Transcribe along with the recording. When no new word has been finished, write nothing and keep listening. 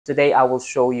Today I will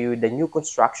show you the new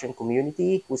construction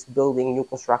community who's building new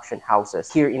construction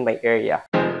houses here in my area.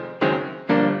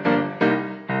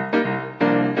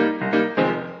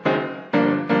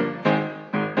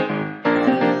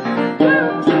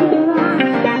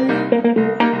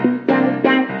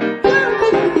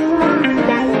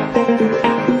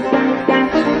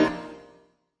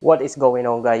 What is going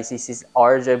on, guys? This is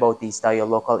RJ Bautista, your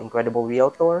local incredible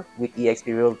realtor with eXp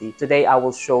Realty. Today I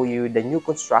will show you the new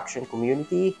construction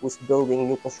community who's building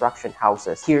new construction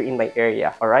houses here in my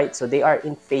area. Alright, so they are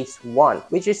in phase 1,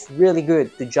 which is really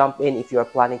good to jump in if you are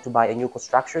planning to buy a new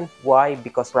construction. Why?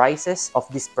 Because prices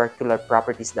of these particular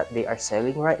properties that they are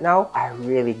selling right now are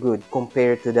really good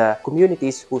compared to the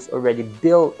communities who's already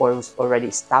built or who's already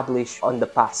established on the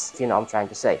past, if you know what I'm trying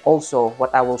to say. Also,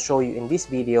 what I will show you in this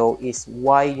video is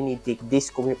why you need to take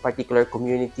this particular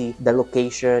community, the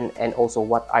location, and also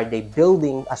what are they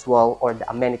building as well, or the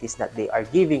amenities that they are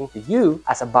giving to you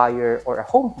as a buyer or a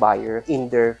home buyer in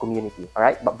their community. All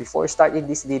right, but before starting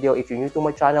this video, if you're new to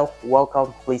my channel,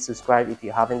 welcome. Please subscribe if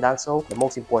you haven't done so. The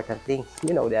most important thing,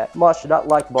 you know that, smash that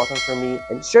like button for me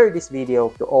and share this video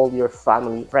to all your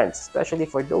family friends, especially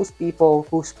for those people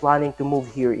who's planning to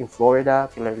move here in Florida,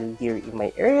 particularly here in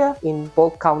my area in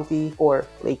Polk County or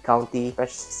Lake County,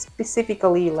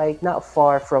 specifically like not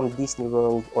far from Disney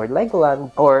World or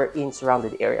Legoland or in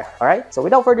surrounded area. All right, so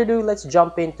without further ado, let's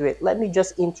jump into it. Let me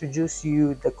just introduce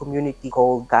you the community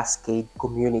called Cascade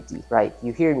community. Right,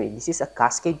 you hear me, this is a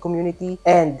Cascade community,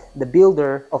 and the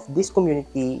builder of this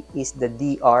community is the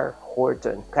DR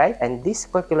Horton. Okay, and this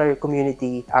particular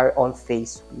community are on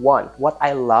phase 1. What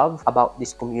I love about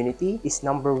this community is,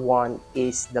 number 1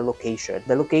 is the location.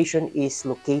 The location is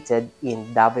located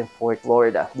in Davenport,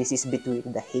 Florida. This is between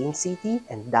the Haines City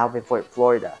and Davenport,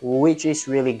 Florida, which is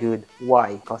really good.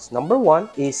 Why? Because number 1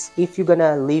 is, if you're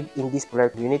gonna live in this particular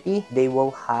community, they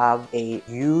will have a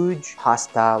huge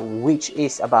hospital which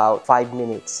is about 5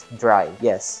 minutes drive.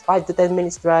 Yes, 5 to 10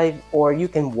 minutes drive, or you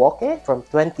can walk it from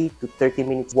 20 to 30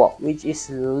 minutes walk, which is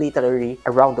literally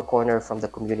around the corner from the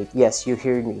community. Yes, you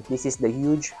hear me. This is the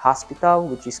huge hospital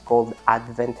which is called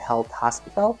Advent Health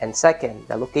Hospital. And second,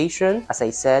 the location, as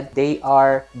I said, they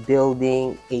are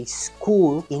building a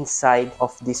school inside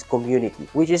of this community,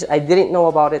 which is, I didn't know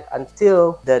about it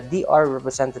until the DR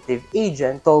representative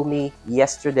agent told me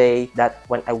yesterday that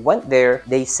when I went there,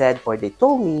 they said, or they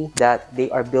told me that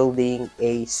they are building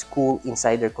a school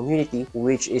inside their community,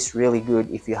 which is really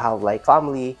good if you have like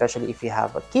family, especially if you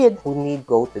have a kid who need to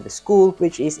go to the school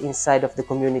which is inside of the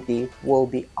community, will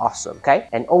be awesome. Okay,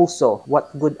 and also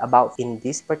what good about in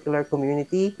this particular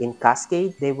community in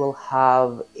Cascade, they will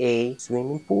have a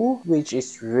swimming pool which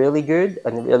is really good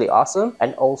and really awesome,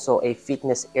 and also a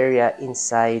fitness area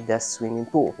inside the swimming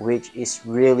pool which is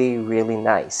really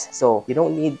nice. So you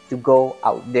don't need to go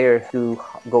out there to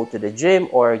go to the gym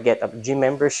or get a gym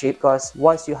membership, because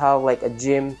once you have like a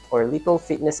gym or little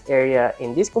fitness area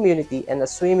in this community and a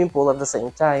swimming pool at the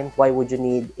same time, why would you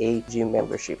need a gym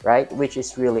membership, right? Which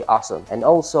is really awesome. And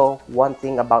also, one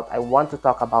thing about I want to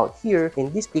talk about here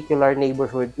in this particular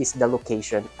neighborhood is the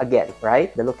location again,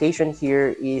 right? The location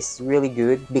here is really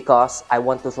good because I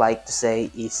want to like to say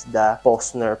is the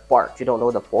Posner Park. If you don't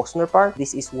know the Posner Park,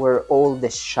 this is where all the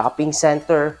shopping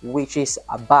center, which is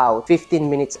about 15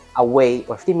 minutes away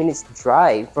or 15 minutes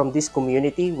drive from this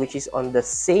community, which is on the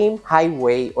same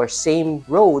highway or same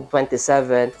road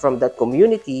 27 from that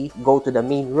community. Go to the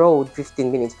main road,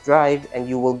 15 minutes drive, and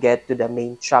you will get to the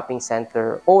main shopping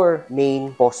center or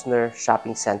main Posner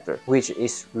shopping center, which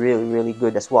is really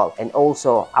good as well. And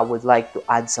also, I would like to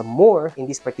add some more in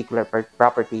this particular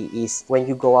property is, when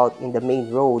you go out in the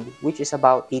main road, which is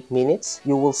about 8 minutes,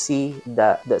 you will see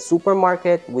the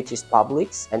supermarket, which is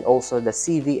Publix, and also the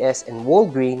CVS and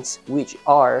Walgreens, which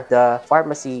are the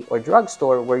pharmacy or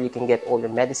drugstore where you can get all your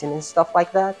medicine and stuff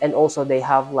like that. And also they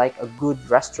have like a good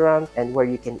restaurant and where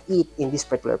you can eat in this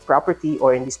particular property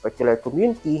or in this particular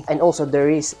community. And also there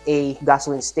is a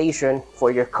gasoline station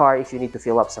for your car if you need to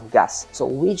fill up some gas, so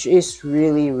which is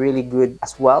really good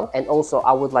as well. And also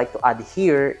I would like to add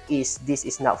here is, this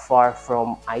is not far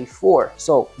from I-4.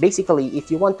 So basically,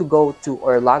 if you want to go to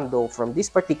Orlando from this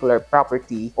particular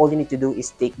property, all you need to do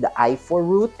is take the I-4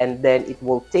 route, and then it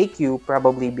will take you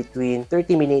probably between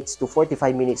 30 minutes to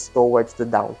 45 minutes towards to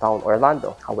downtown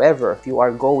Orlando. However, if you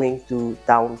are going to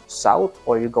down south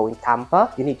or you're going Tampa,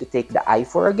 Tampa, you need to take the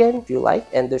I-4 again if you like,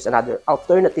 and there's another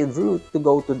alternative route to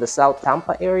go to the South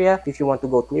Tampa area if you want to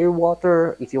go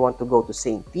Clearwater, if you want to go to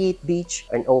St. Pete Beach,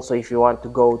 and also if you want to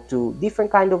go to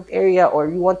different kind of area, or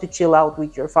you want to chill out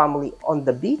with your family on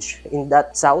the beach in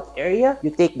that south area,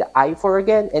 you take the I-4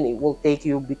 again, and it will take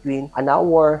you between an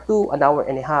hour to an hour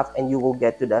and a half, and you will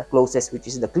get to the closest, which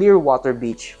is the Clearwater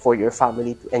Beach, for your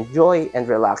family to enjoy and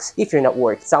relax if you're not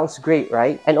working. Sounds great,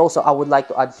 right? And also I would like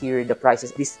to add here the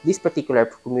prices. This particular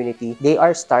community, they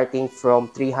are starting from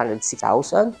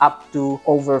 306,000 up to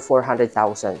over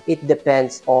 400,000. It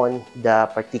depends on the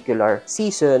particular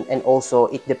season, and also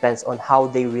it depends on how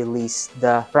they release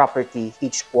the property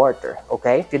each quarter.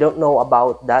 Okay, if you don't know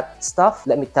about that stuff,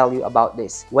 let me tell you about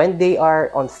this. When they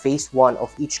are on phase 1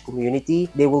 of each community,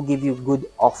 they will give you good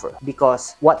offer,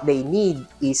 because what they need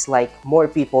is like more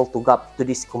people to go to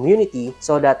this community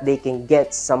so that they can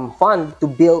get some fund to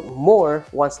build more.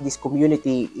 Once this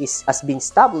community has been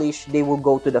established, they will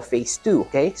go to the phase 2.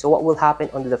 Okay, so what will happen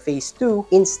on the phase 2,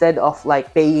 instead of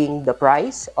like paying the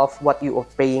price of what you are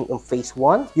paying in phase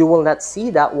 1, you will not see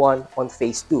that one on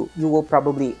phase 2. You will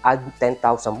probably add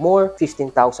 10,000 more,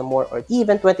 15,000 more, or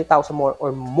even 20,000 more,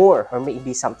 or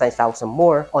maybe sometimes 1,000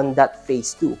 more on that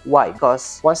phase 2. Why?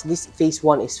 Because once this phase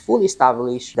 1 is fully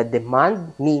established, the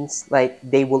demand means like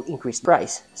they will increase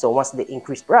price. So once they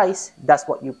increase price, that's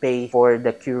what you pay for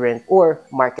the current or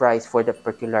market price for the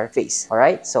particular phase. All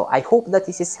right, so I hope that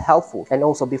this is helpful. And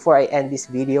also, before I end this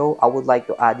video, I would like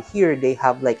to add here, they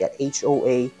have like an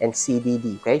HOA and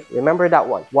CDD. Okay, remember that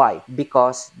one. Why?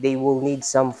 Because they will need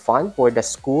some fund for the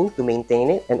school to maintain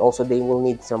it, and also they will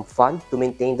need some fund to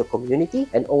maintain the community,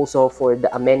 and also for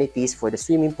the amenities for the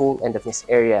swimming pool and the fitness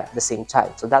area at the same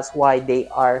time. So that's why they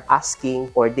are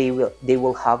asking, or they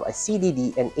will have a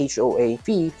CDD and HOA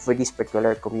fee for this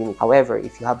particular community. However,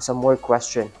 if you have some more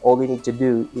question, all you need to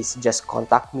do is just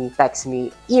contact me, text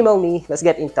me, email me, let's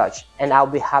get in touch, and I'll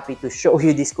be happy to show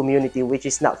you this community, which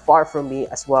is not far from me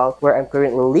as well, where I'm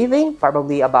currently living,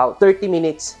 probably about 30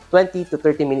 minutes, 20 to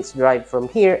 30 minutes drive from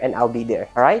here, and I'll be there.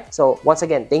 All right, so once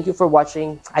again, thank you for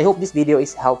watching. I hope this video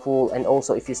is helpful, and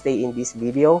also if you stay in this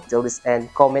video till this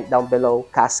end, comment down below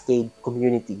Cascade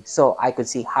community, so I could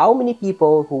see how many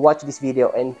people who watch this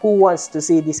video and who wants to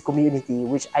see this community,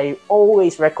 which I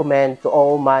always recommend to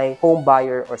all my home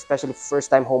buyer, or especially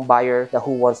first-time home buyer that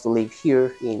who wants to live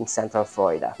here in Central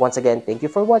Florida. Once again, thank you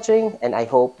for watching, and I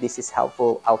hope this is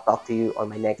helpful. I'll talk to you on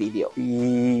my next video.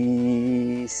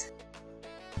 Peace.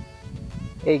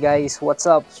 Hey guys, what's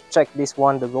up? Check this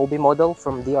one, the Roby model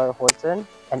from DR Horton,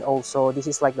 and also this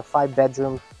is like the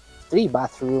 5-bedroom,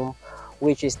 3-bathroom,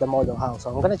 which is the model house. So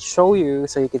I'm gonna show you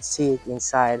so you can see it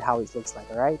inside how it looks like.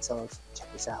 All right, so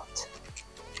check this out.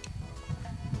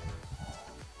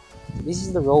 This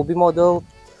is the Roby model,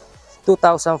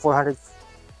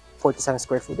 2,447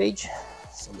 square footage.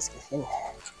 So let's get in.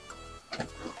 So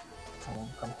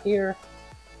come here.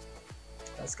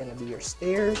 That's gonna be your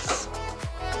stairs.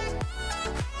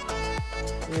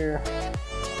 Here.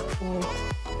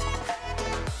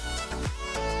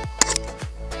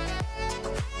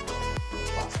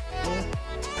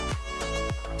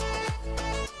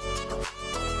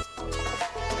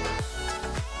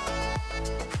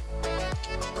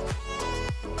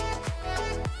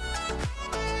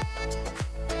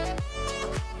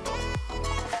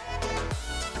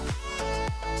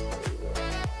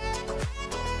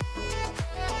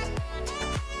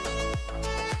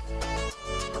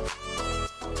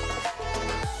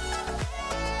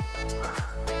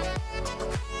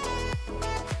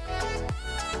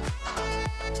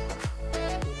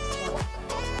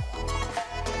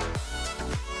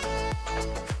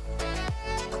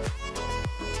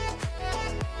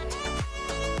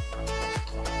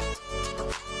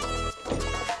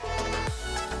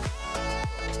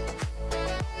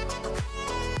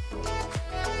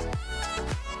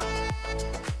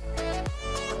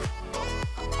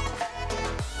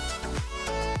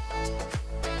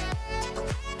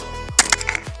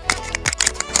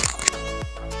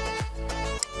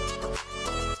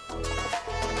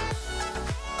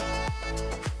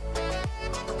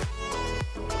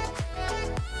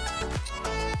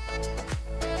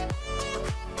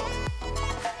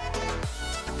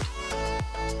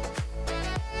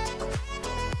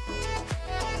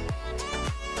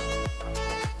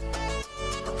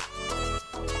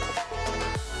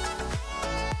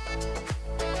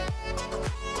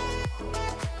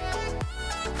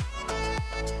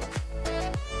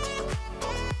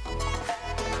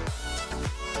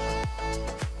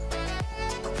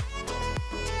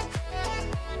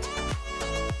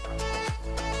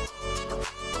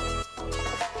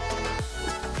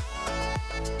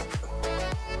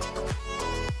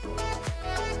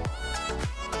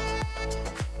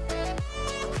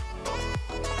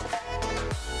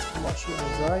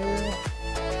 dryer.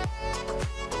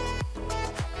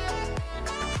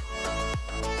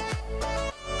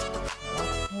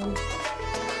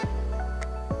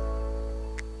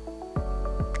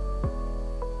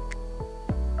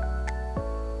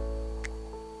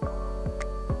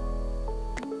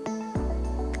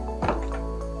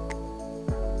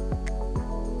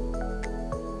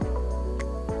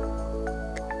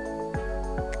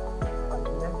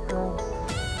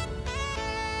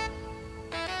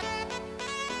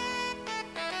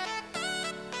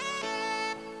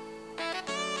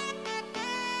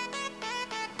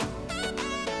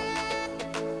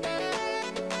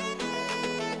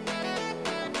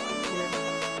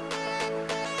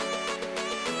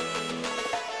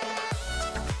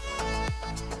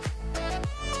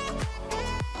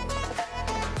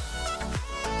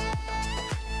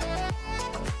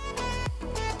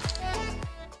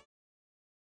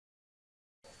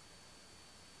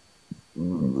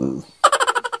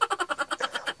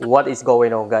 What is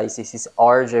going on, guys? This is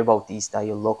RJ Bautista,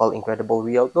 your local incredible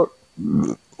realtor.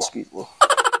 Excuse me.